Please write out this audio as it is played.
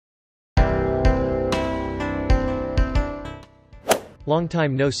Long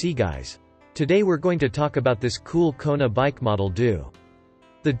time no see, guys. Today we're going to talk about this cool KONA bike model Do.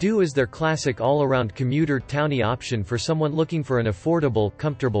 The Do is their classic all-around commuter townie option for someone looking for an affordable,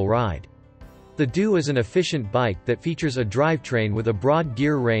 comfortable ride. The Do is an efficient bike that features a drivetrain with a broad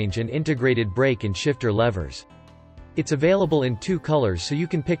gear range and integrated brake and shifter levers. It's available in 2 colors, so you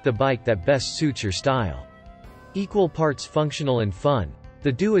can pick the bike that best suits your style. Equal parts functional and fun,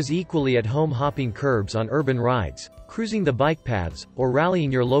 the Do is equally at home hopping curbs on urban rides, cruising the bike paths, or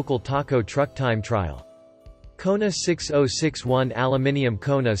rallying your local taco truck time trial. KONA 6061 aluminium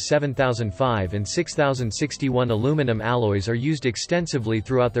KONA 7005 and 6061 aluminum alloys are used extensively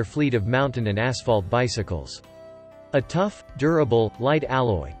throughout their fleet of mountain and asphalt bicycles. A tough, durable, light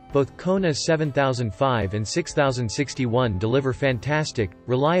alloy, both KONA 7005 and 6061 deliver fantastic,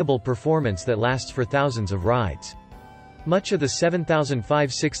 reliable performance that lasts for thousands of rides. Much of the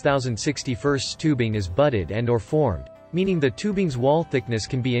 7005-6061 tubing is butted and/or formed, meaning the tubing's wall thickness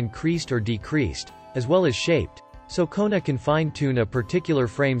can be increased or decreased, as well as shaped, so KONA can fine-tune a particular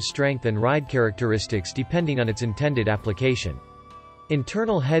frame's strength and ride characteristics depending on its intended application.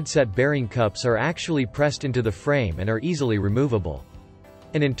 Internal headset bearing cups are actually pressed into the frame and are easily removable.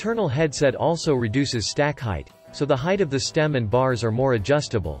 An internal headset also reduces stack height, so the height of the stem and bars are more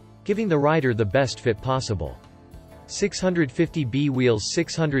adjustable, giving the rider the best fit possible. 650B wheels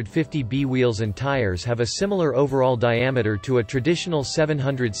 650B wheels and tires have a similar overall diameter to a traditional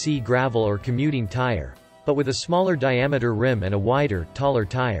 700C gravel or commuting tire, but with a smaller diameter rim and a wider, taller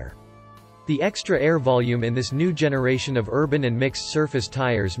tire. The extra air volume in this new generation of urban and mixed surface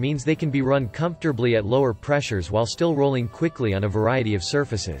tires means they can be run comfortably at lower pressures while still rolling quickly on a variety of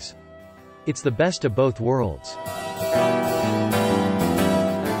surfaces. It's the best of both worlds.